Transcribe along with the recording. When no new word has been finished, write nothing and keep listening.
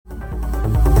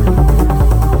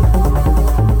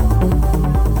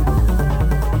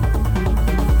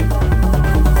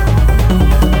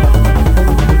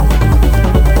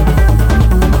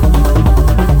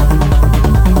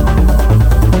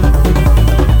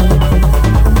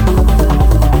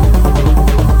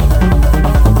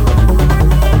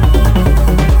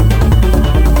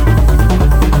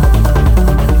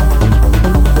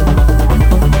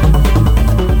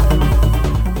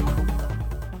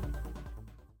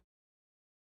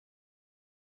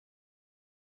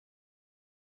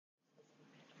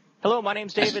Hello, my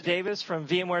name's David Davis from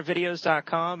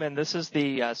VMwareVideos.com, and this is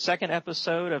the second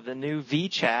episode of the new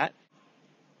vChat.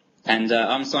 And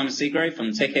I'm Simon Seagrave from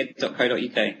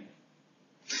techhead.co.uk.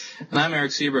 And I'm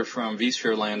Eric Siebert from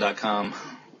vSphere.com.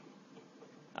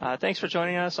 Thanks for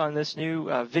joining us on this new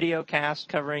video cast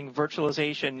covering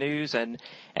virtualization news and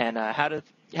how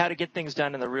to get things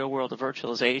done in the real world of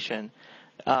virtualization.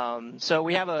 So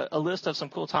we have a list of some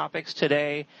cool topics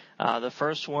today. The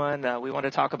first one we want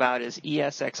to talk about is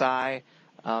ESXi.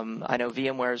 I know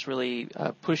VMware is really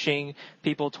pushing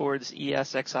people towards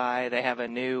ESXi. They have a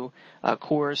new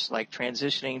course like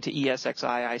transitioning to ESXi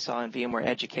I saw in VMware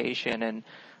Education. And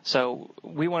so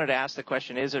we wanted to ask the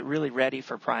question, is it really ready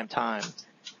for prime time?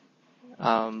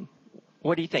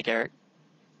 What do you think, Eric?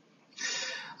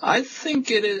 I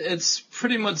think it's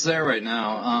pretty much there right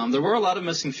now. There were a lot of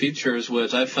missing features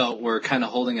which I felt were kind of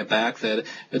holding it back, that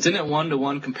it didn't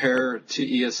one-to-one compare to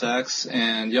ESX,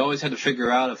 and you always had to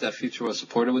figure out if that feature was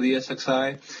supported with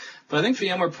ESXi. But I think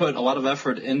VMware put a lot of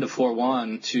effort into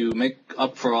 4.1 to make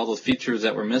up for all those features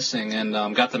that were missing and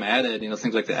got them added,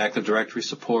 things like the Active Directory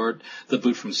support, the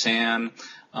boot from SAN,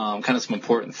 kind of some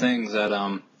important things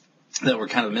that were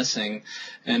kind of missing.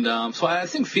 And so I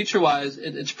think feature-wise,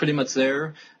 it's pretty much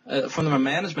there. From a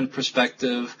management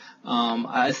perspective,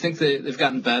 I think they've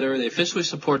gotten better. They officially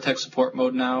support tech support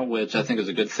mode now, which I think is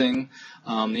a good thing.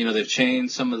 They've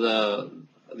changed some of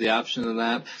the options in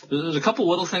that. There's a couple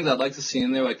little things I'd like to see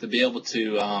in there, like to be able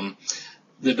to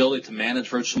the ability to manage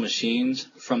virtual machines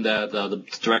from the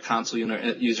direct console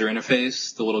user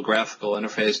interface, the little graphical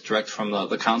interface direct from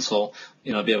the console,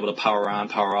 be able to power on,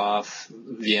 power off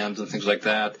VMs and things like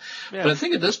that. Yeah. But I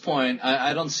think at this point,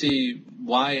 I don't see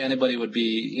why anybody would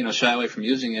be, shy away from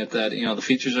using it, that, the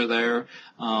features are there.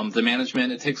 The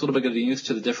management, it takes a little bit of getting used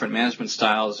to the different management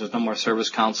styles. There's no more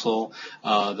service console.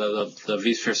 The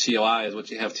vSphere COI is what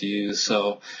you have to use.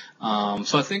 So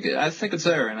I think it's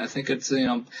there, and I think it's,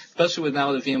 especially with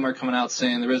now the VMware coming out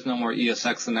saying there is no more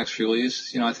ESX the next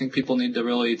release, I think people need to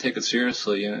really take it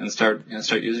seriously and start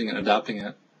using it and adopting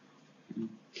it.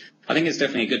 I think it's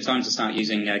definitely a good time to start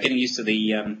using, getting used to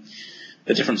the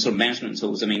different sort of management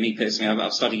tools. I mean, me personally,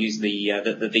 I've started using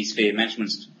the vSphere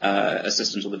management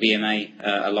assistant, or the VMA,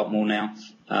 a lot more now.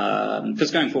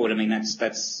 Because going forward, I mean,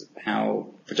 that's how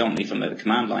predominantly from the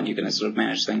command line you're going to sort of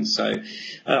manage things. So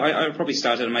I probably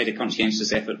made a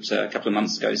conscientious effort a couple of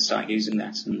months ago to start using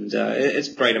that, and it's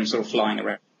great. I'm sort of flying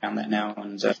around that now,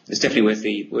 and it's definitely worth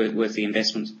the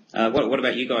investment. What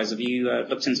about you guys? Have you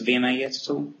looked into VMA yet at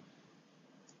all?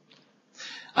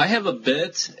 I have a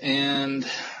bit, and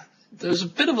there's a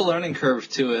bit of a learning curve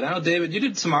to it. I know, David, you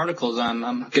did some articles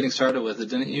on getting started with it,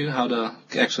 didn't you? How to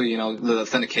actually, the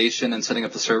authentication and setting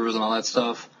up the servers and all that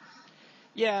stuff.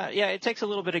 Yeah, it takes a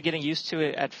little bit of getting used to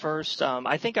it at first.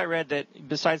 I think I read that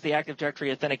besides the Active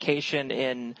Directory authentication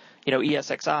in,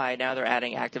 ESXi, now they're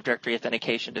adding Active Directory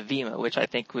authentication to VMA, which I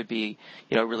think would be,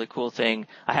 a really cool thing.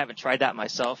 I haven't tried that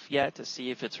myself yet to see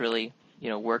if it's really,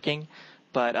 working.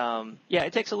 But,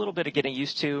 it takes a little bit of getting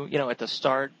used to, at the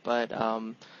start. But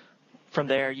from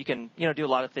there, you can, do a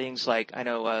lot of things. Like I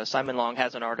know Simon Long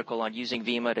has an article on using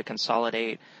VMA to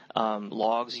consolidate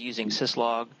logs using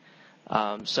syslog.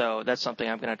 So that's something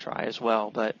I'm going to try as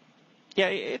well. But, yeah,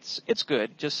 it's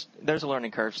good. Just there's a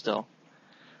learning curve still.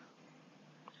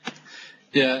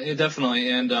 Yeah, definitely.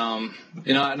 And, and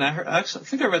I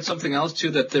think I read something else,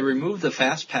 too, that they removed the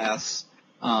FastPass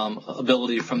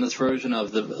ability from this version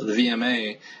of the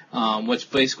VMA,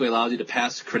 which basically allows you to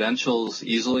pass credentials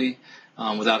easily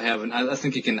without having. I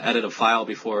think you can edit a file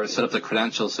before set up the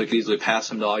credentials, so you can easily pass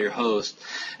them to all your hosts.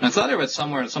 And I thought I read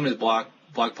somewhere in somebody's blog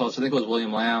post, I think it was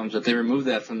William Lamb's, that they removed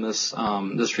that from this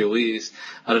release.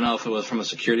 I don't know if it was from a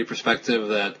security perspective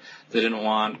that they didn't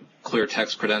want clear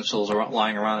text credentials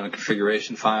lying around in a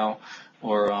configuration file,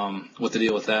 or what the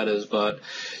deal with that is. But,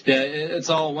 yeah,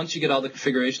 it's all, once you get all the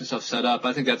configuration stuff set up,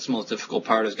 I think that's the most difficult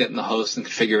part, is getting the host and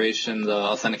configuration, the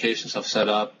authentication stuff set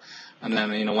up. And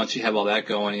then, once you have all that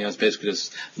going, it's basically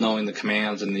just knowing the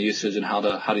commands and the usage and how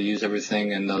to use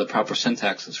everything and the proper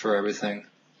syntaxes for everything.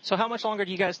 So how much longer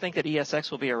do you guys think that ESX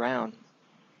will be around?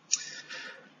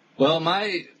 Well,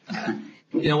 I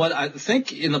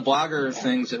think in the Blogger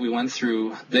things that we went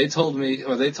through, they told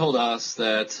us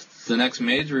that the next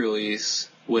major release,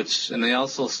 and they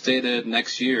also stated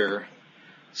next year.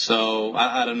 So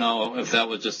I don't know if that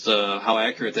was just how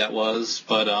accurate that was,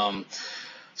 but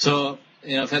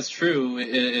if that's true,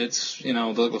 it's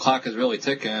the clock is really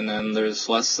ticking, and there's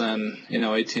less than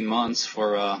 18 months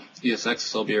for ESX to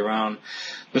still be around.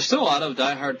 There's still a lot of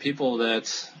diehard people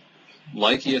that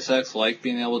like ESX, like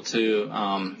being able to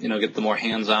get the more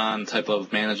hands-on type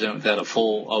of management that a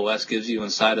full OS gives you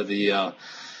inside of the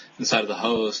inside of the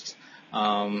host.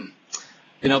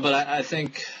 But I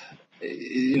think,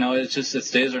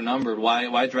 its days are numbered.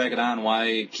 Why drag it on?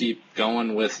 Why keep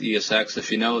going with ESX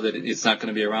if you know that it's not going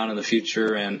to be around in the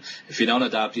future? And if you don't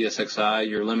adopt ESXi,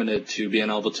 you're limited to being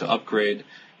able to upgrade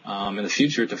in the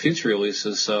future to future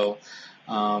releases. So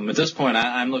at this point,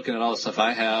 I'm looking at all the stuff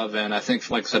I have, and I think,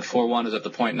 like I said, 4.1 is at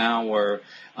the point now where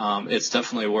it's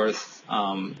definitely worth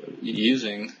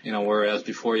using. Whereas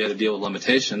before you had to deal with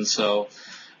limitations. So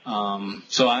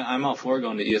I'm all for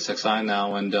going to ESXi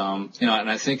now, and and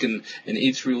I think in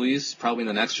each release, probably in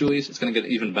the next release, it's going to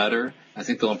get even better. I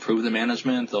think they'll improve the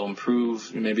management, they'll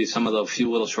improve maybe some of the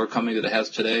few little shortcomings that it has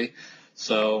today.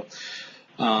 So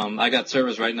I got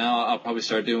servers right now. I'll probably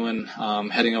start doing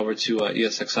heading over to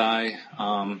ESXi.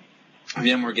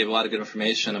 VMware gave a lot of good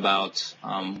information about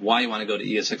why you want to go to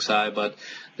ESXi, but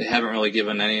they haven't really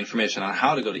given any information on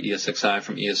how to go to ESXi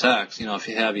from ESX. If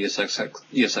you have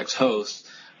ESX hosts,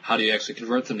 how do you actually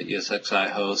convert them to ESXi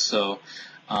hosts? So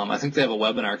I think they have a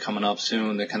webinar coming up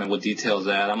soon that kind of will details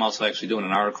that. I'm also actually doing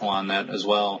an article on that as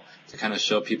well to kind of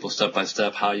show people step by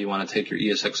step how you want to take your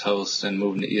ESX hosts and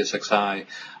move them to ESXi.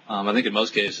 I think in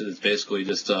most cases it's basically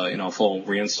just a full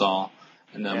reinstall,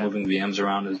 and moving VMs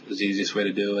around is the easiest way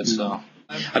to do it. So.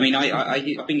 I've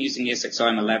been using ESXi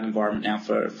in a lab environment now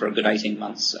for a good 18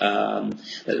 months.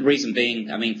 The reason being,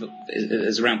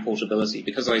 is around portability,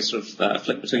 because I sort of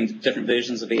flip between different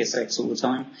versions of ESX all the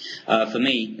time. For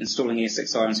me, installing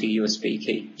ESXi onto a USB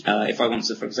key, if I want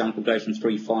to, for example, go from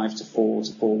 3.5 to 4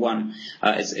 to 4.1,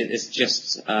 it's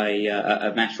just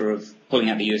a matter of pulling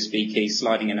out the USB key,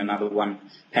 sliding in another one,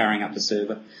 powering up the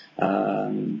server.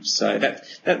 So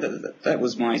that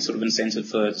was my sort of incentive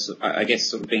for, I guess,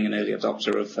 sort of being an early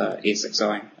adopter of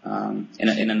ESXi in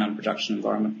a non-production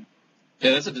environment.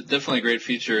 Yeah, that's definitely a great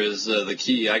feature. Is the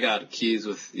key? I got keys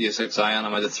with ESXi on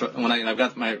them. I've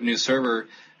got my new server,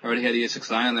 I already had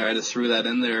ESXi on there. I just threw that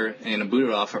in there and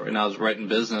booted off it when I was writing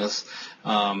business.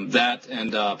 That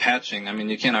and patching.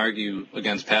 You can't argue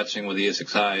against patching with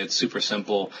ESXi. It's super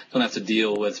simple. You don't have to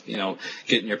deal with,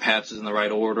 getting your patches in the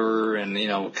right order and,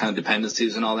 kind of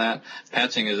dependencies and all that.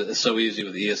 Patching is so easy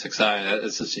with ESXi.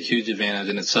 It's just a huge advantage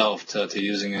in itself to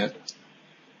using it.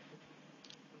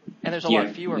 And there's a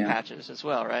lot fewer patches as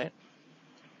well, right?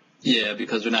 Yeah,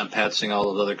 because they're not patching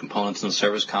all those other components in the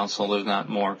service console. There's not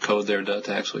more code there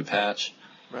to actually patch.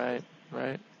 Right.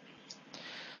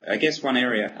 I guess one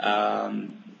area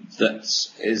that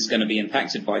is going to be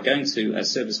impacted by going to a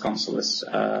service console-less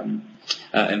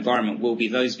environment will be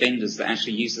those vendors that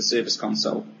actually use the service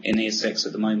console in ESX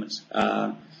at the moment.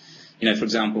 For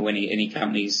example, any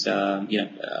companies, for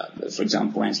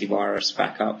example, antivirus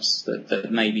backups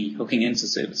that may be hooking into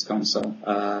Service Console.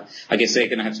 I guess they're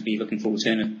going to have to be looking for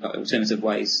alternative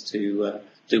ways to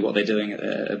do what they're doing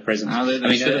at present.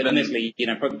 Admittedly,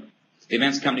 probably the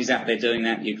amount of companies out there doing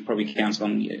that, you could probably count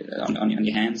on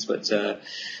your hands, but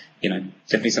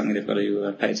definitely something they've got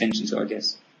to pay attention to, I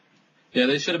guess. Yeah,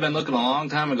 they should have been looking a long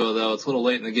time ago, though. It's a little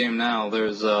late in the game now.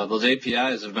 There's those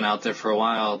APIs have been out there for a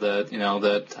while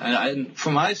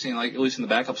from what I've seen, like at least in the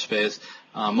backup space,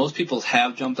 most people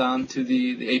have jumped on to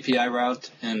the API route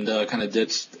and kind of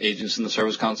ditched agents in the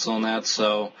service console and that.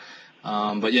 So,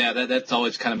 but yeah, that's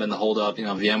always kind of been the holdup.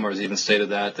 VMware's even stated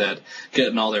that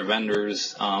getting all their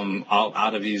vendors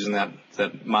out of using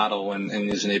that model and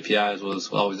using APIs was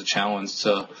always a challenge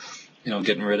to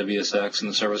getting rid of ESX in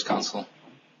the service console.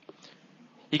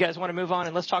 You guys want to move on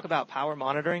and let's talk about power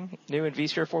monitoring, new in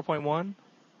vSphere 4.1?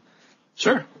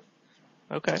 Sure.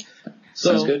 Okay.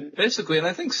 So basically, and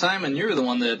I think, Simon, you're the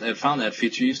one that found that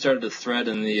feature. You started a thread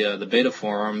in the beta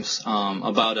forums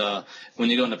about when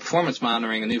you go into performance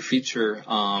monitoring, a new feature,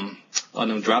 a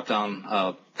new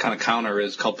drop-down kind of counter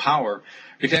is called power.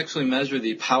 You can actually measure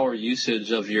the power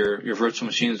usage of your virtual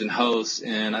machines and hosts,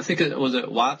 and I think it was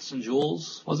watts and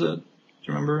joules, was it? Do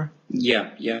you remember?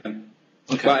 Yeah.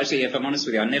 Okay. Well, actually, if I'm honest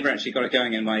with you, I never actually got it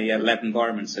going in my lab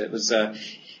environment. So it was a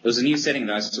new setting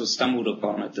that I sort of stumbled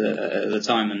upon at the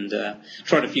time and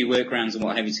tried a few workarounds and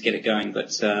what have you to get it going, but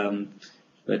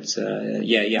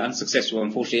unsuccessful,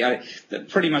 unfortunately.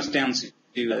 Pretty much down to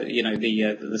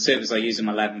the servers I use in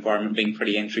my lab environment being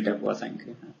pretty entry level, I think.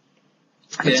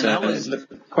 That was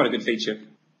quite a good feature.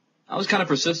 I was kind of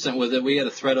persistent with it. We had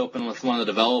a thread open with one of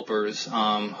the developers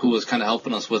who was kind of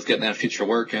helping us with getting that feature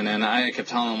working, and I kept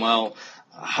telling him, well,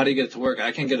 how do you get it to work?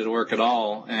 I can't get it to work at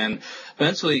all. And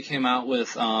eventually he came out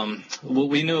with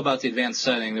we knew about the advanced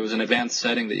setting. There was an advanced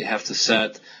setting that you have to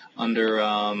set under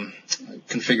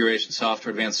configuration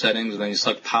software advanced settings, and then you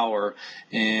select power,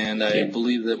 and I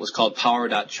believe that it was called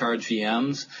power.charge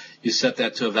VMs. you set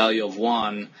that to a value of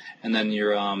 1, and then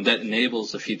that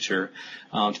enables the feature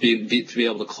to be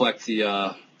able to collect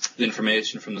the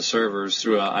information from the servers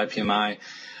through IPMI.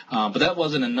 But that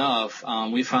wasn't enough.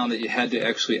 We found that you had to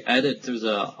actually edit. There's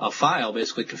a file,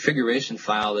 basically a configuration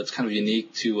file that's kind of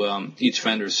unique to each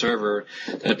vendor's server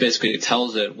that basically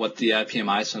tells it what the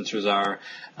IPMI sensors are.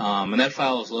 And that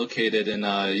file is located in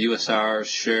USR,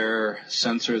 Share,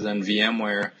 Sensors, and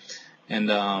VMware.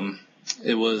 And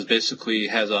it was basically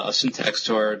has a syntax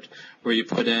to it where you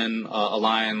put in a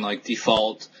line like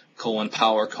default,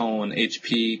 power,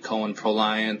 HP,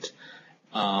 ProLiant,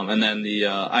 and then the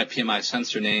IPMI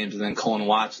sensor names, and then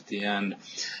watts at the end.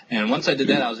 And once I did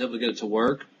that, I was able to get it to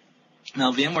work.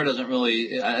 Now, VMware doesn't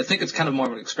really, I think it's kind of more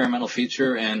of an experimental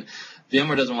feature, and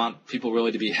VMware doesn't want people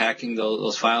really to be hacking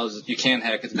those files. You can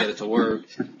hack it to get it to work.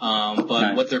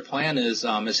 But what their plan is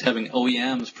having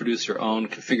OEMs produce their own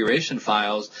configuration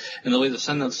files, and they'll either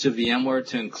send those to VMware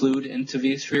to include into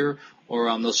vSphere, or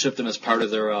they'll ship them as part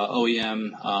of their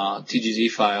OEM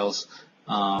TGZ files.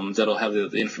 That'll have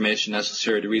the information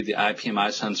necessary to read the IPMI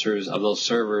sensors of those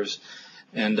servers.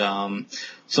 And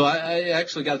so I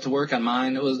actually got to work on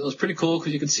mine. It was pretty cool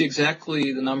because you could see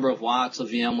exactly the number of watts a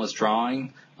VM was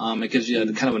drawing. It gives you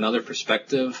kind of another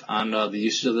perspective on the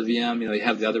usage of the VM. You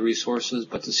have the other resources,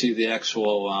 but to see the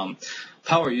actual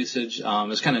power usage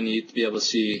is kind of neat to be able to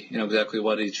see exactly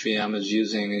what each VM is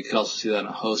using. You can also see that on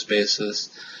a host basis.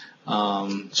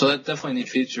 So that's definitely a neat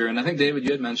feature. And I think, David,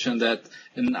 you had mentioned that,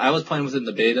 and I was playing with it in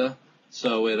the beta,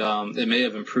 so it may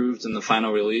have improved in the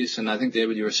final release. And I think,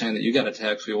 David, you were saying that you got it to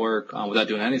actually work without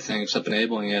doing anything except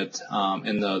enabling it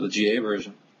in the GA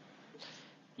version.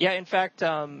 Yeah, in fact,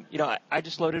 I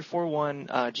just loaded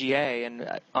 4.1 GA,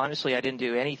 and honestly, I didn't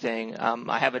do anything.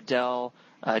 I have a Dell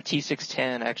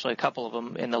T610, actually a couple of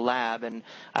them in the lab, and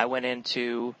I went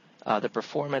into the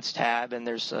performance tab, and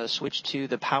there's a switch to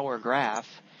the power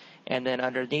graph. And then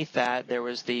underneath that, there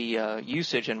was the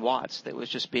usage in watts that was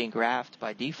just being graphed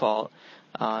by default.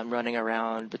 I'm running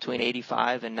around between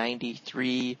 85 and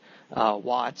 93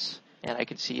 watts, and I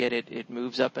can see it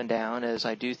moves up and down as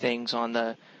I do things on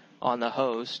the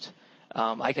host.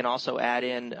 I can also add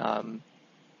in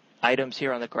items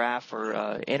here on the graph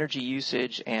for energy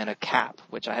usage and a cap,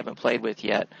 which I haven't played with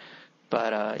yet.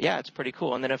 But yeah, it's pretty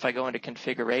cool. And then if I go into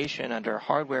configuration under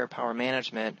hardware power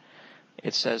management,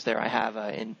 it says there I have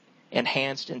an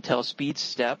enhanced Intel speed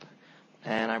step,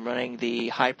 and I'm running the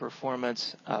high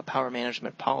performance power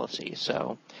management policy.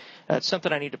 So that's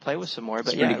something I need to play with some more.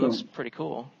 But yeah, it looks pretty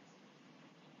cool.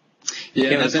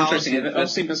 Yeah, that's interesting. It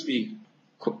also must be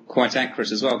quite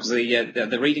accurate as well, because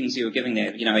the readings you were giving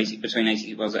there, between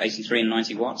 83 and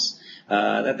 90 watts,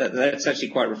 that's actually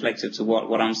quite reflective to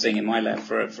what I'm seeing in my lab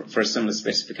for a similar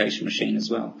specification machine as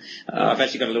well. I've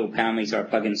actually got a little power meter I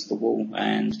plug into the wall,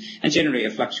 and generally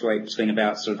it fluctuates between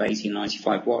about sort of 80 and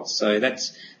 95 watts. So that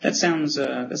sounds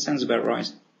about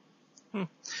right.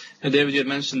 And David, you had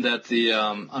mentioned that the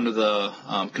under the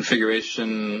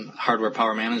configuration hardware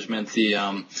power management,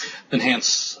 the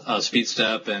enhanced speed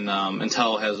step, and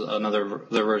Intel has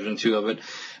their version 2 of it.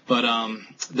 But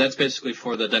that's basically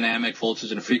for the dynamic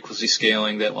voltage and frequency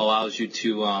scaling that allows you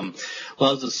to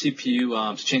allows the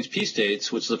CPU to change P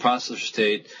states, which is the processor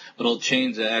state, but it'll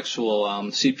change the actual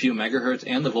CPU megahertz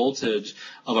and the voltage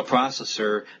of a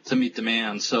processor to meet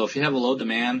demand. So if you have a low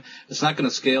demand, it's not going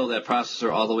to scale that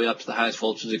processor all the way up to the highest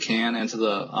voltage it can and to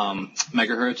the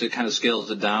megahertz. It kind of scales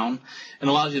it down and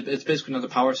allows you. It's basically another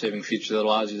power saving feature that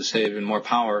allows you to save even more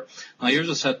power. Now yours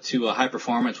is set to high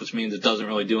performance, which means it doesn't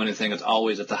really do anything. It's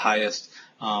always at the highest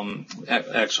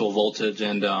actual voltage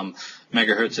and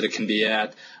megahertz that it can be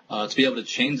at. To be able to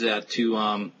change that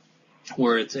to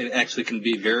where it actually can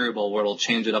be variable, where it'll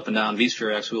change it up and down.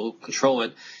 vSphere actually will control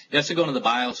it. You have to go into the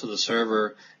BIOS of the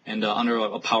server and under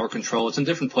a power control. It's in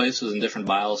different places in different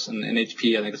BIOS. And in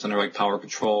HP, I think it's under like power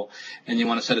control. And you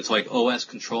want to set it to like OS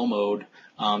control mode.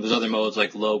 There's other modes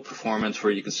like low performance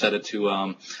where you can set it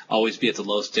to always be at the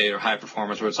low state, or high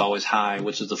performance where it's always high,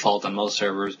 which is default on most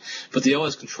servers. But the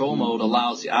OS control mode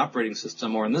allows the operating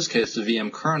system, or in this case the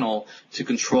VM kernel, to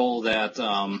control that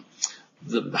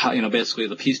basically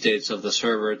the P states of the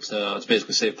server to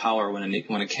basically save power when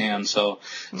it can. So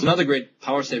it's another great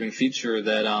power saving feature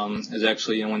that is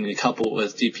actually, when you couple it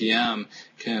with DPM,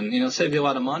 can save you a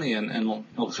lot of money, and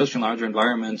especially in larger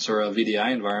environments or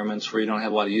VDI environments where you don't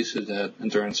have a lot of usage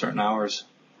during certain hours.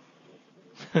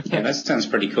 Yeah, that sounds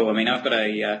pretty cool. I mean, I've got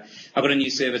a new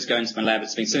server to go into my lab.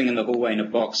 It's been sitting in the hallway in a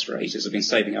box for ages. I've been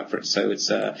saving up for it. So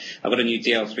it's, I've got a new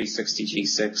DL360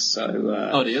 G6.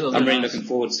 So, I'm really looking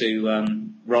forward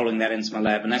to, rolling that into my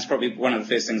lab. And that's probably one of the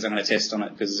first things I'm going to test on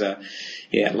it because,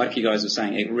 yeah, like you guys were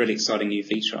saying, a really exciting new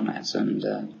feature on that.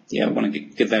 And, yeah, I want to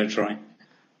give that a try.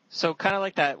 So kind of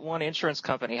like that one insurance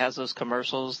company has those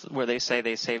commercials where they say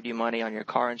they saved you money on your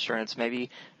car insurance. Maybe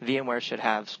VMware should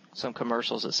have some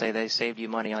commercials that say they saved you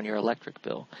money on your electric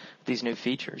bill. These new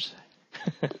features.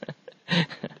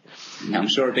 I'm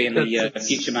sure it'll be in the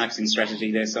future marketing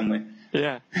strategy there somewhere.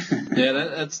 Yeah. Yeah,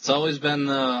 that's always been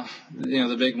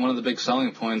one of the big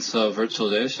selling points of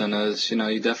virtualization is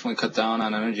you definitely cut down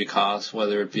on energy costs,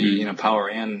 whether it be power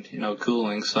and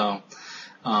cooling. So.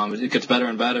 It gets better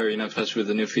and better, especially with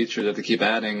the new feature that they keep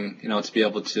adding, to be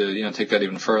able to, take that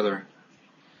even further.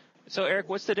 So, Eric,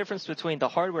 what's the difference between the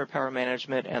hardware power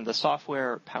management and the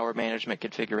software power management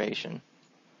configuration?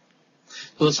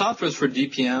 Well, the software is for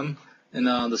DPM, and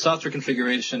the software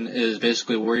configuration is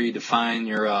basically where you define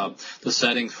your the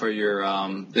settings for your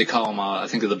they call them I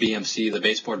think of the BMC, the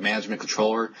baseboard management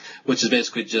controller, which is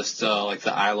basically just like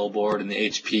the ILO board and the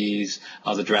HPs,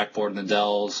 the DRAC board and the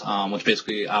Dells, which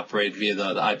basically operate via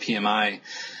the IPMI.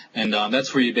 And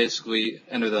that's where you basically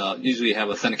usually have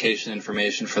authentication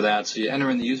information for that. So you enter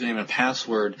in the username and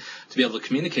password to be able to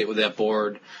communicate with that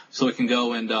board so it can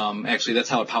go and actually that's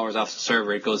how it powers off the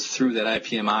server. It goes through that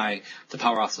IPMI to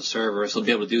power off the server. So it'll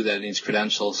be able to do that in each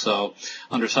credential. So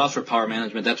under software power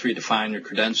management, that's where you define your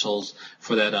credentials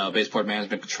for that baseboard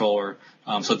management controller.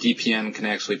 So DPN can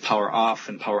actually power off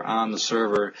and power on the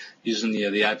server using the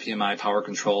IPMI power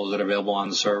controls that are available on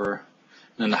the server.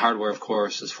 And then the hardware, of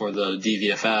course, is for the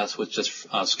DVFS, which just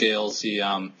scales the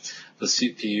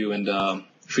CPU and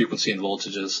frequency and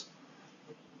voltages.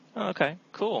 Okay,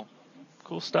 cool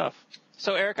stuff.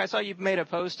 So, Eric, I saw you made a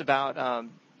post about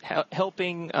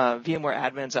helping VMware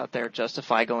admins out there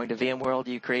justify going to VMworld.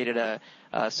 You created a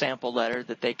sample letter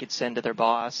that they could send to their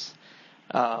boss.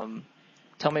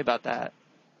 Tell me about that.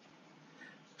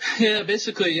 Yeah,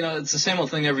 basically, it's the same old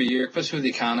thing every year, especially with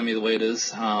the economy the way it is,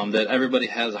 that everybody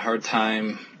has a hard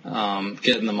time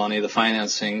getting the money, the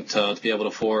financing to be able to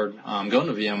afford going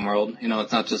to VMworld.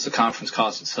 It's not just the conference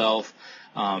cost itself.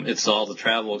 It's all the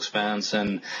travel expense,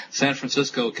 and San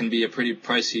Francisco can be a pretty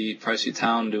pricey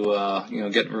town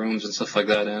to get rooms and stuff like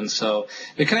that in. So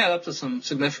it can add up to some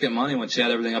significant money once you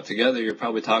add everything up together. You're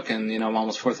probably talking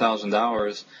almost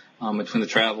 $4,000 between the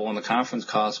travel and the conference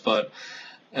costs, but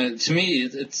to me,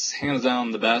 it's hands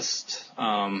down the best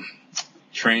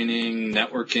training,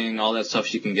 networking, all that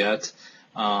stuff you can get.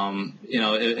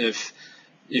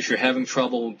 If you're having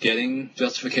trouble getting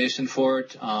justification for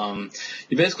it,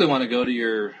 you basically want to go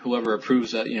to whoever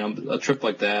approves that, a trip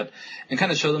like that, and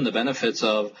kind of show them the benefits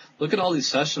of look at all these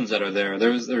sessions that are there.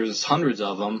 There's hundreds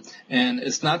of them, and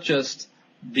it's not just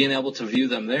being able to view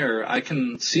them there. I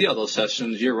can see all those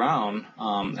sessions year round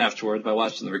afterwards by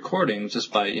watching the recordings,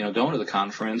 just by going to the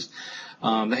conference.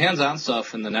 The hands-on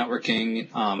stuff and the networking,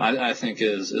 I think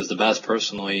is the best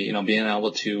personally. Being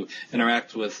able to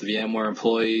interact with VMware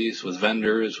employees, with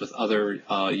vendors, with other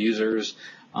users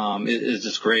is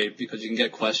just great because you can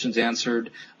get questions answered.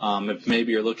 If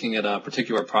maybe you're looking at a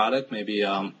particular product, maybe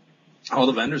all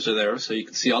the vendors are there, so you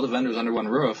can see all the vendors under one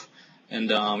roof. And,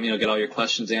 get all your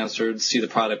questions answered, see the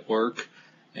product work.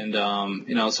 And,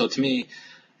 so to me,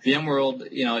 VMworld,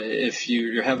 if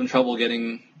you're having trouble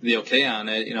getting the okay on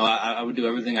it, I would do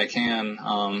everything I can.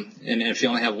 And if you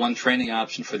only have one training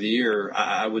option for the year,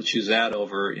 I would choose that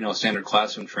over, standard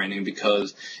classroom training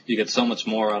because you get so much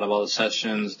more out of all the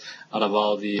sessions, out of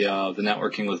all the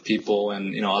networking with people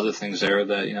and, other things there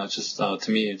that, it's just, to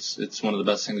me, it's one of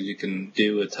the best things you can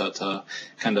do to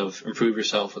kind of improve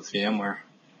yourself with VMware.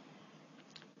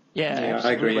 Yeah,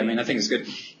 I agree. I mean, I think it's good.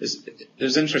 It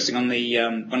was interesting on the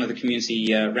one of the community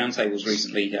roundtables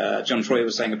recently. John Troy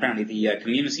was saying apparently the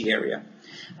community area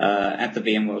at the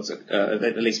VMworld,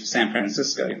 at least for San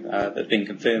Francisco, that had been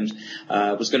confirmed,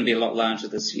 was going to be a lot larger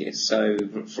this year. So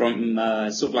from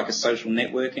sort of like a social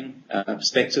networking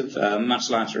perspective, much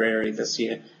larger area this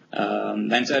year.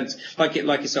 And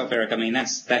like yourself, Eric, I mean,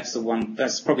 that's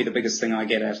probably the biggest thing I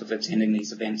get out of attending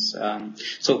these events,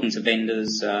 talking to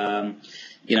vendors,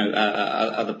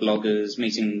 other bloggers,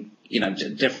 meeting,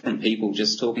 different people,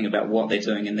 just talking about what they're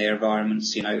doing in their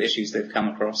environments, issues they've come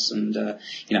across and,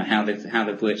 how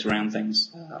they've worked around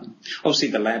things. Obviously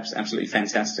the lab's absolutely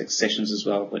fantastic sessions as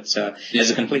well, but,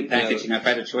 as a complete package, if I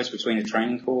had a choice between a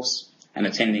training course and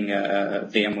attending a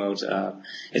VMworld,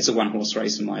 it's a one-horse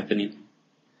race in my opinion.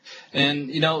 And,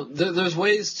 there's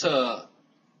ways to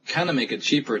kind of make it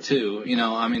cheaper too.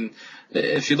 I mean,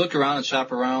 if you look around and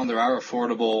shop around, there are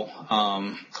affordable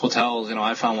hotels.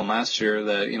 I found one last year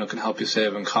that can help you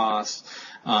save in costs.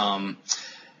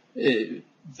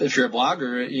 If you're a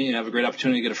blogger, you have a great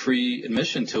opportunity to get a free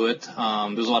admission to it. There's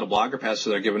a lot of blogger passes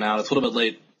that are given out. It's a little bit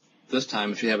late this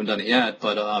time if you haven't done it yet,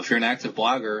 but if you're an active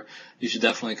blogger, you should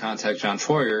definitely contact John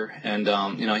Troyer, and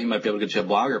he might be able to get you a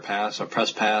blogger pass or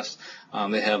press pass.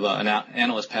 They have an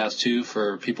analyst pass too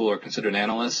for people who are considered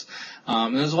analysts.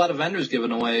 And there's a lot of vendors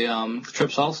giving away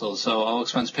trips also, so all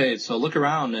expense paid. So look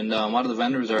around, and a lot of the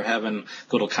vendors are having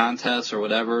little contests or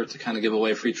whatever to kind of give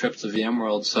away free trips to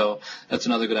VMworld. So that's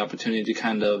another good opportunity to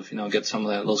kind of get some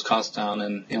of those costs down,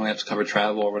 and you only have to cover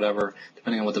travel or whatever,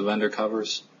 depending on what the vendor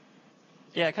covers.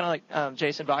 Yeah, kind of like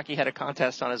Jason Bakke had a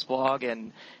contest on his blog,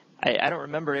 and I don't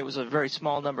remember. It was a very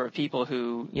small number of people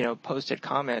who, posted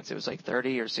comments. It was like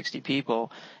 30 or 60 people,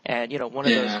 and one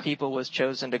of those people was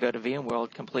chosen to go to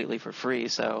VMworld completely for free.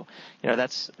 So,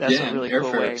 that's a really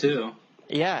cool way. Too.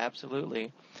 Yeah,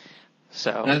 absolutely.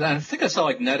 So and I think I saw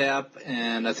like NetApp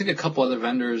and I think a couple other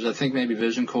vendors. I think maybe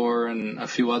Vision Core and a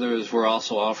few others were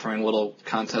also offering little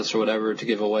contests or whatever to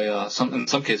give away in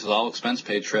some cases all expense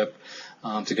paid trip.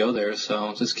 To go there,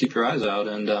 so just keep your eyes out,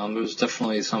 and there's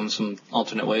definitely some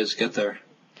alternate ways to get there.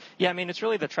 Yeah, I mean, it's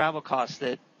really the travel costs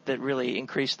that really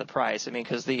increase the price. I mean,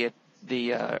 because the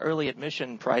early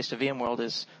admission price to VMworld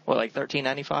is like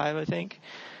 $13.95, I think.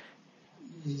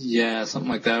 Yeah,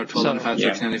 something like that, or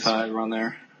 $12.95, $13.95, around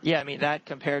there. Yeah, I mean, that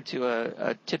compared to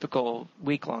a typical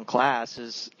week-long class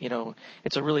is,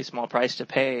 it's a really small price to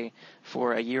pay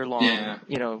for a year-long,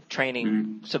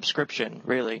 training subscription,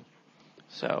 really.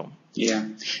 So. Yeah,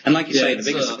 and like you say, the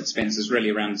biggest expense is really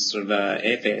around sort of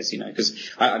airfares,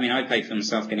 because I paid for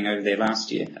myself getting over there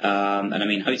last year, and I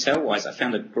mean, hotel-wise, I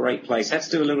found a great place. I had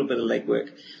to do a little bit of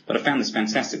legwork, but I found this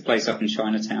fantastic place up in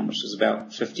Chinatown, which was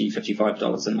about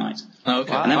 $55 a night. Oh,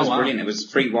 okay. And that was brilliant. It was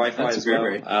free Wi-Fi as well.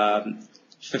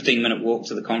 15-minute walk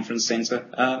to the conference center.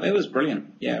 It was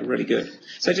brilliant. Yeah, really good.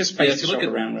 So just pay to shop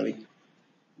around, really.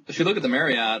 If you look at the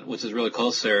Marriott, which is really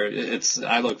close there,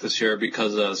 I looked this year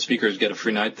because speakers get a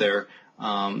free night there.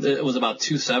 It was about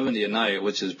 $270 a night,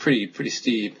 which is pretty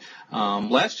steep.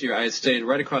 Last year I had stayed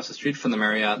right across the street from the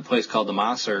Marriott, a place called the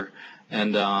Mosser,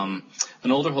 and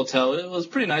an older hotel. It was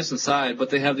pretty nice inside,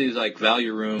 but they have these like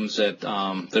value rooms that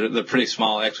they're pretty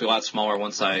small, actually a lot smaller.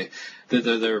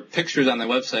 Their pictures on their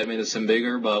website made it seem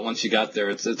bigger, but once you got there,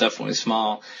 it's definitely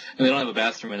small. And they don't have a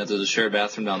bathroom in it. There's a shared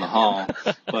bathroom down the hall.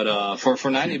 But for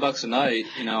 $90 a night,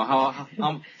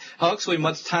 how actually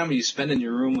much time are you spend in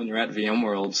your room when you're at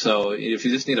VMworld? So if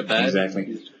you just need a bed,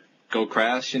 exactly. Go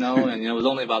crash, and it was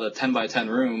only about a 10 by 10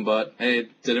 room, but hey,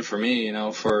 it did it for me,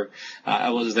 I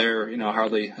was there,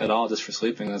 hardly at all just for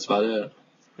sleeping. That's about it.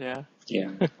 Yeah.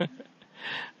 Yeah.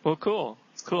 Well, cool.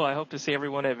 I hope to see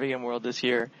everyone at VMworld this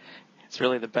year. It's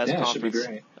really the best conference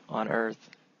on Earth.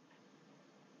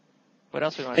 What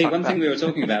else do we want to talk about? One thing we were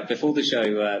talking about before the show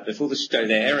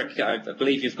there, Eric, I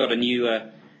believe you've got a new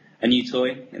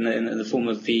toy in the form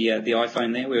of the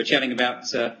iPhone there. We were chatting about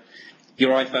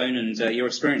your iPhone and your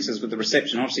experiences with the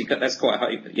reception. Obviously, that's quite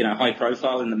high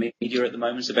profile in the media at the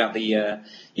moment about the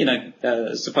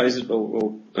supposed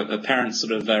or apparent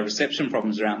sort of reception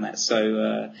problems around that.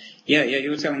 So you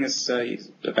were telling us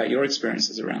about your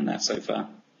experiences around that so far.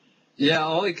 Yeah,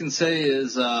 all I can say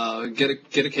is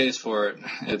get a case for it.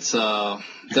 It's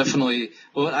definitely.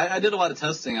 Well, I did a lot of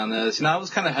testing on this. I was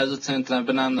kind of hesitant, and I've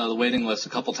been on the waiting list a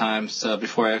couple times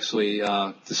before I actually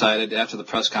decided after the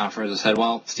press conference. I said,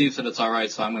 well, Steve said it's all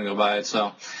right, so I'm going to go buy it.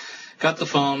 So got the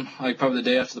phone probably the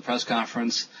day after the press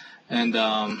conference, and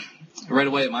right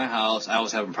away at my house, I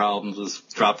was having problems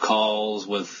with dropped calls,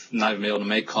 with not even able to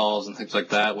make calls and things like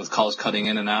that, with calls cutting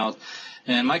in and out.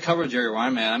 And my coverage area where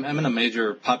I'm at, I'm in a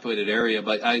major populated area,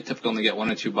 but I typically only get 1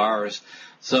 or 2 bars.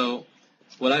 So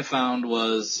what I found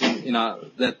was,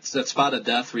 that spot of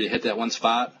death where you hit that one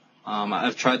spot.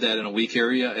 I've tried that in a weak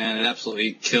area, and it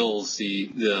absolutely kills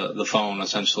the phone,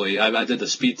 essentially. I did the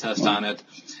speed test on it,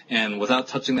 and without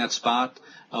touching that spot,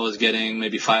 I was getting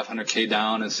maybe 500K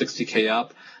down and 60K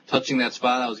up. Touching that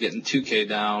spot, I was getting 2K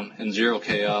down and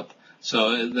 0K up.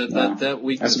 So that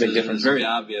weakness is very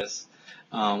obvious.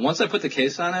 Once I put the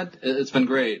case on it, it's been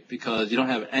great because you don't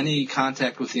have any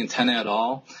contact with the antenna at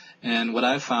all. And what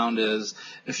I found is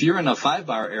if you're in a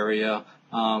 5-bar area,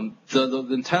 the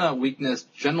antenna weakness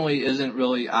generally isn't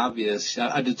really obvious.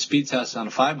 I did speed tests on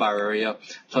a 5-bar area,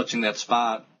 touching that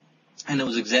spot, and it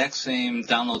was exact same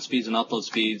download speeds and upload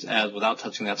speeds as without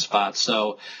touching that spot.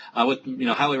 So I would,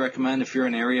 highly recommend if you're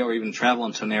in an area or even travel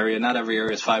into an area, not every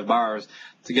area is 5 bars,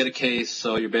 to get a case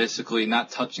so you're basically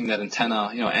not touching that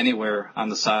antenna, anywhere on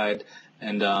the side,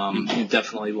 And you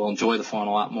definitely will enjoy the phone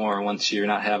a lot more once you're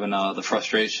not having the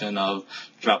frustration of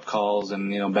dropped calls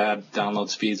and bad download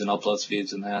speeds and upload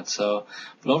speeds and that. So,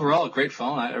 but overall, a great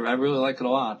phone. I really like it a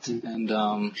lot. And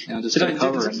just did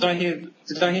cover. Did I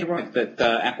hear right that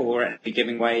Apple were actually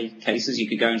giving away cases? You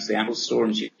could go into the Apple Store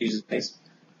and choose a case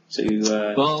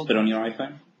to put on your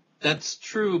iPhone. That's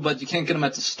true, but you can't get them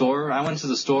at the store. I went to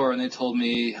the store and they told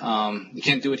me you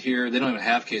can't do it here. They don't even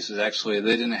have cases, actually.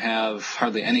 They didn't have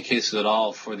hardly any cases at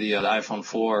all for the iPhone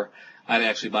 4. I had to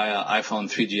actually buy an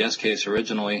iPhone 3GS case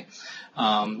originally.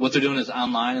 What they're doing is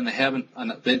online, and they haven't.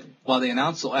 While they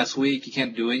announced it last week, you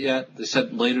can't do it yet. They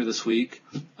said later this week.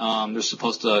 They're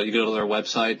supposed to. You go to their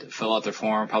website, fill out their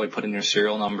form, probably put in your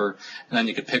serial number, and then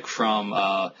you could pick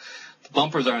from.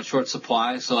 Bumpers are in short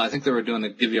supply, so I think they were doing to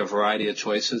give you a variety of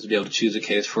choices to be able to choose a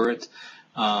case for it.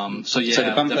 So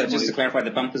the bumper, just to clarify,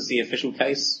 the bumper's the official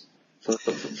case for the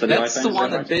iPhone? That's the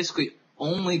one that basically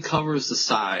only covers the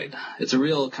side. It's a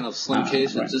real kind of slim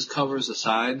case. Right. It just covers the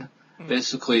side.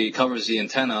 Basically covers the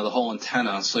antenna, the whole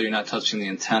antenna, so you're not touching the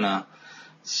antenna.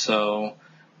 So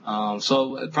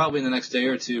probably in the next day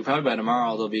or two, probably by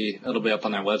tomorrow, it'll be up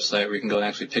on their website where you can go and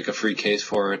actually pick a free case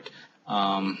for it.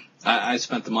 I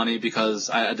spent the money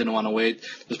because I didn't want to wait.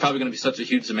 There's probably going to be such a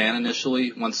huge demand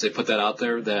initially once they put that out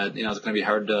there that it's going to be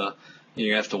hard to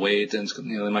you have to wait and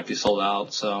they might be sold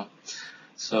out. So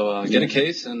get a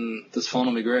case and this phone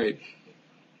will be great.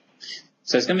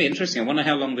 So it's going to be interesting. I wonder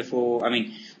how long before.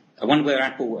 I wonder whether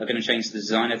Apple are going to change the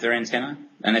design of their antenna,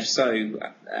 and if so,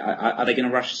 are they going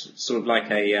to rush sort of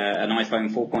like an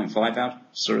iPhone 4.5 out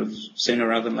sort of sooner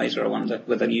rather than later? I wonder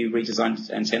with a new redesigned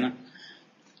antenna.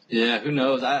 Yeah, who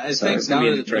knows? I think now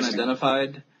that it's been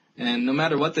identified, and no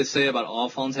matter what they say about all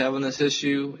phones having this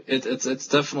issue, it's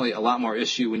definitely a lot more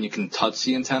issue when you can touch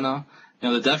the antenna.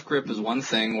 The def grip is one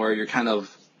thing where you're kind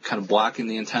of blocking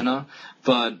the antenna,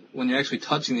 but when you're actually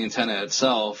touching the antenna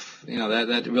itself,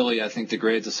 that really, I think,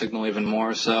 degrades the signal even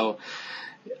more. So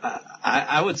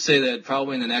I would say that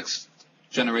probably in the next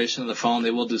generation of the phone,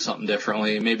 they will do something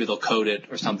differently. Maybe they'll coat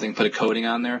it or something, put a coating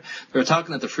on there. They were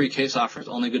talking that the free case offer is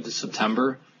only good to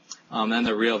September. Then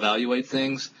they'll reevaluate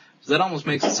things. So that almost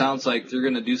makes it sound like they're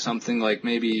going to do something like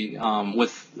maybe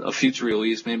with a future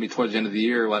release, maybe towards the end of the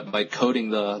year, by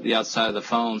coating the outside of the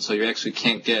phone so you actually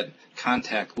can't get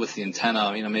contact with the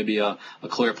antenna. Maybe a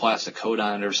clear plastic coat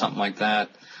on it or something like that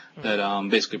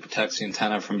basically protects the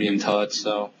antenna from being touched.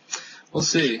 So we'll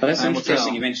see. Well, that's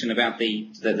interesting. You mentioned about the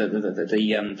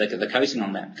coating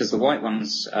on that, because the white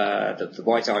ones, the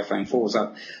white iPhone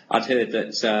 4s, I'd heard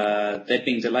that they'd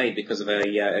been delayed because of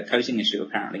a coating issue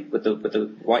apparently with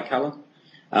the white color.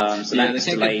 So that's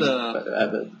delayed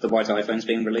the white iPhones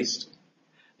being released.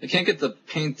 They can't get the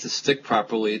paint to stick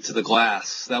properly to the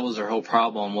glass. That was their whole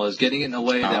problem, was getting it in a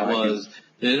way that was.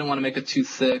 They didn't want to make it too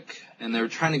thick, and they were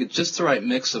trying to get just the right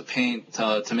mix of paint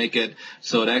to make it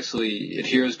so it actually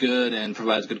adheres good and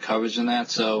provides good coverage in that.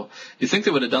 So you think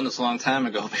they would have done this a long time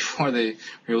ago before they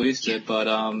released it,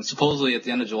 but supposedly at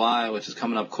the end of July, which is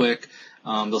coming up quick,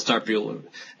 they'll start building.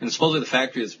 And supposedly the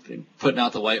factory is putting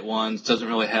out the white ones, doesn't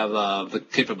really have the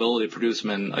capability to produce them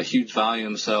in a huge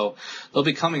volume, so they'll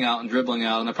be coming out and dribbling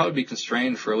out, and they'll probably be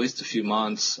constrained for at least a few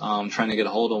months trying to get a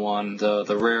hold of one,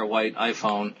 the rare white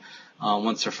iPhone.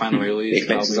 Once they're finally released,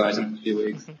 probably in a few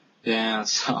weeks. Yeah,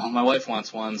 so my wife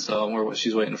wants one, so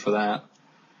she's waiting for that.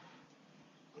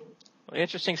 Well,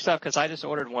 interesting stuff, because I just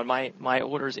ordered one. My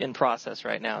order's in process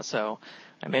right now, so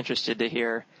I'm interested to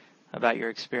hear about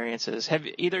your experiences. Have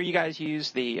either of you guys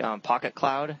used the Pocket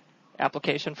Cloud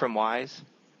application from Wyse?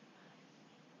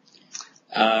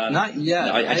 Not yet.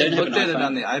 No, I looked at it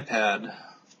on the iPad.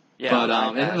 Yeah,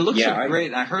 but it looks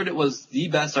great. I heard it was the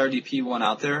best RDP one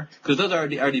out there, because those are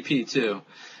RDP too.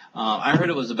 I heard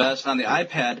it was the best. On the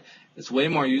iPad, it's way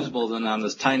more usable than on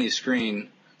this tiny screen.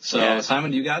 So,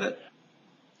 Simon, you got it?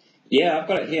 Yeah, I've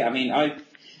got it here.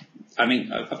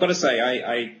 I've got to say,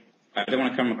 I don't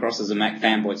want to come across as a Mac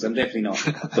fanboy, because I'm definitely not.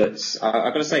 But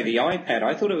I've got to say, the iPad,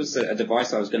 I thought it was a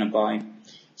device I was going to buy.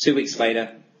 2 weeks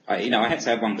later, I had to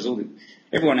have one because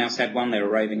everyone else had one. They were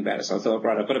raving about it. So I thought,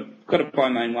 right, I've got to buy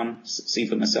my own one, see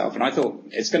for myself. And I thought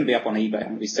it's going to be up on eBay. I'm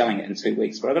going to be selling it in 2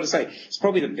 weeks. But I've got to say, it's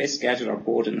probably the best gadget I've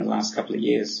bought in the last couple of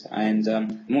years. And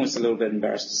I'm almost a little bit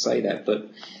embarrassed to say that. But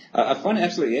I find it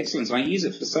absolutely excellent. So I use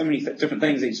it for so many different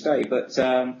things each day. But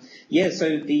so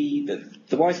the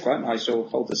Wyse client, I shall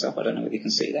hold this up. I don't know if you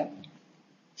can see that.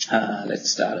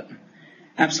 Let's start it.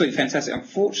 Absolutely fantastic.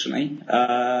 Unfortunately,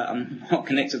 I'm not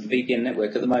connected to the VPN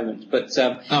network at the moment, but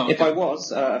if I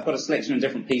was, I've got a selection of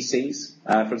different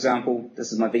PCs. For example,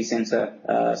 this is my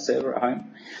vCenter server at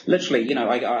home. Literally,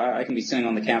 I can be sitting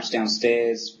on the couch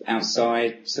downstairs,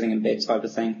 outside, sitting in bed type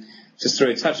of thing. just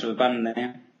through a touch of a button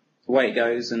there, away it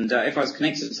goes. And if I was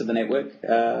connected to the network,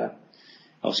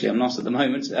 obviously I'm not at the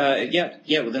moment,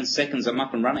 within seconds I'm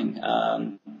up and running.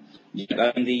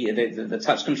 The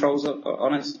touch controls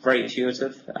on it, very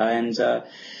intuitive, and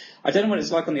I don't know what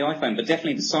it's like on the iPhone, but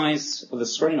definitely the size of the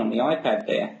screen on the iPad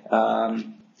there,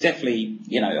 definitely,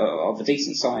 of a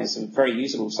decent size, a very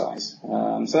usable size.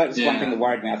 So that was one thing that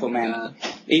worried me. I thought, man,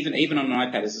 even on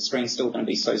an iPad, is the screen still going to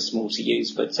be so small to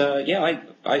use? But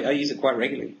I use it quite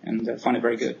regularly and find it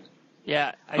very good.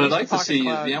 Yeah, I'd like to see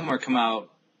VMware come out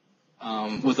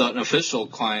with an official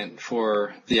client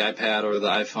for the iPad or the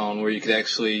iPhone, where you could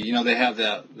actually, they have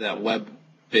that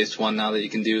web-based one now that you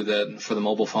can do that for the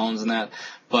mobile phones and that.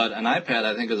 But an iPad,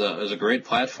 I think, is a great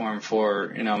platform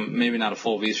for, maybe not a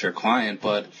full vSphere client,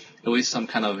 but at least some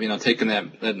kind of, taking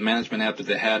that management app that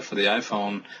they had for the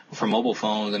iPhone for mobile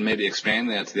phones and maybe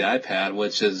expanding that to the iPad,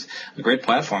 which is a great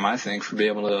platform, I think, for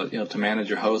being able to, to manage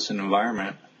your host and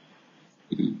environment.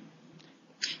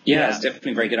 Yeah, it's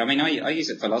definitely very good. I mean, I use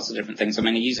it for lots of different things. I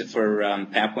mean, I use it for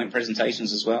PowerPoint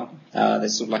presentations as well.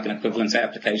 There's sort of like an equivalent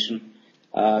application.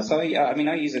 I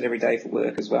use it every day for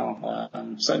work as well.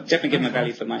 So definitely getting the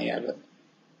value for money out of it.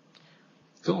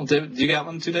 Cool. David, do you got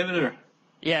one too, David? Or?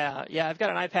 Yeah, I've got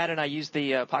an iPad and I use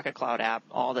the Pocket Cloud app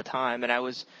all the time, and I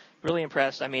was really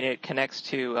impressed. I mean, it connects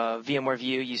to VMware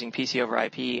View using PC over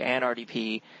IP and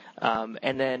RDP.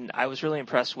 And then I was really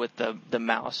impressed with the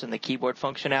mouse and the keyboard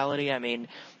functionality. I mean,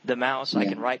 the mouse, I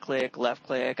can right-click,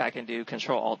 left-click, I can do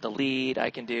Control-Alt-Delete, I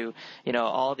can do,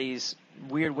 all these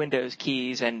weird Windows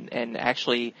keys and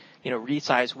actually,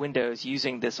 resize windows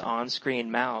using this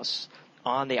on-screen mouse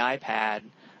on the iPad.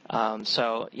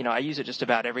 I use it just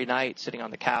about every night sitting on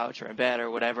the couch or in bed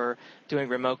or whatever, doing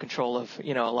remote control of,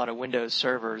 a lot of Windows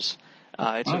servers.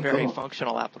 It's a very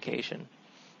functional application.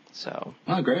 So.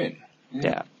 Oh, great.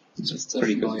 Yeah. It's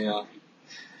definitely,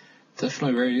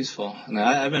 definitely very useful. And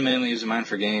I've been mainly using mine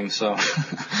for games, so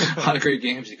a lot of great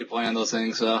games you could play on those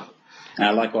things. So.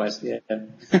 Likewise, yeah.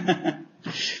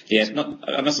 Yeah,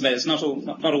 I must admit, it's not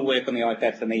all work on the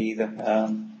iPad for me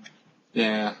either.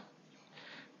 Yeah.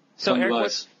 So,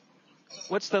 Eric,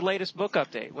 what's the latest book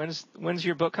update? When's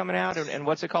your book coming out, and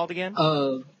what's it called again?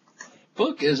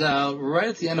 Book is out right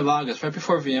at the end of August, right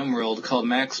before VMworld, called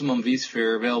Maximum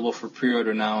vSphere, available for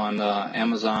pre-order now on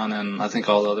Amazon and I think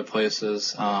all the other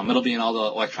places. It'll be in all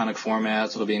the electronic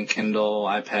formats. It'll be in Kindle,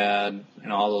 iPad,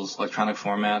 all those electronic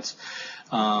formats.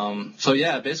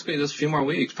 Basically just a few more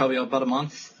weeks, probably about a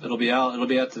month. It'll be out. It'll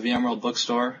be at the VMworld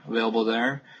bookstore, available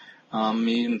there.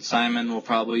 Me and Simon will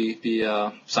probably be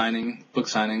book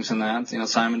signings and that.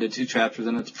 Simon did 2 chapters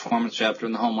in it, the performance chapter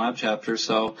and the home lab chapter.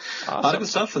 So awesome. A lot of good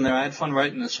stuff in there. I had fun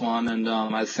writing this one, and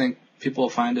I think people will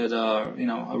find it, a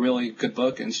really good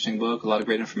book, interesting book, a lot of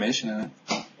great information in it.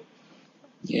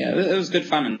 Yeah, it was good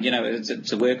fun, and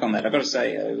to work on that. I've got to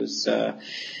say, it was.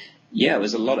 It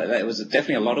was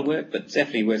definitely a lot of work, but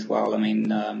definitely worthwhile. I mean,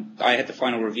 I had the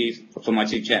final review for my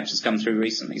 2 chapters come through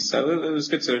recently, so it was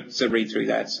good to read through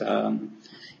that.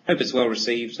 Hope it's well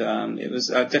received. I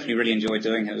definitely really enjoyed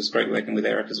doing it. It was great working with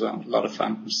Eric as well. A lot of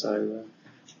fun. So,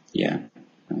 yeah.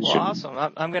 Well, awesome.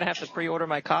 I'm going to have to pre-order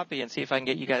my copy and see if I can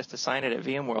get you guys to sign it at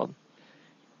VMworld.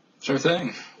 Sure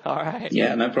thing. All right.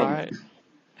 Yeah, no problem. All right.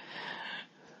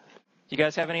 You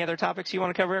guys have any other topics you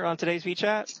want to cover on today's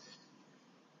vChat?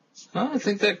 I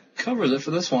think that covers it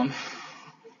for this one.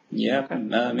 Yeah,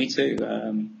 me too.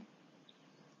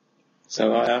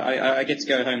 So I get to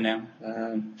go home now.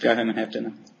 Go home and have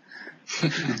dinner.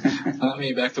 Not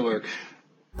me, back to work.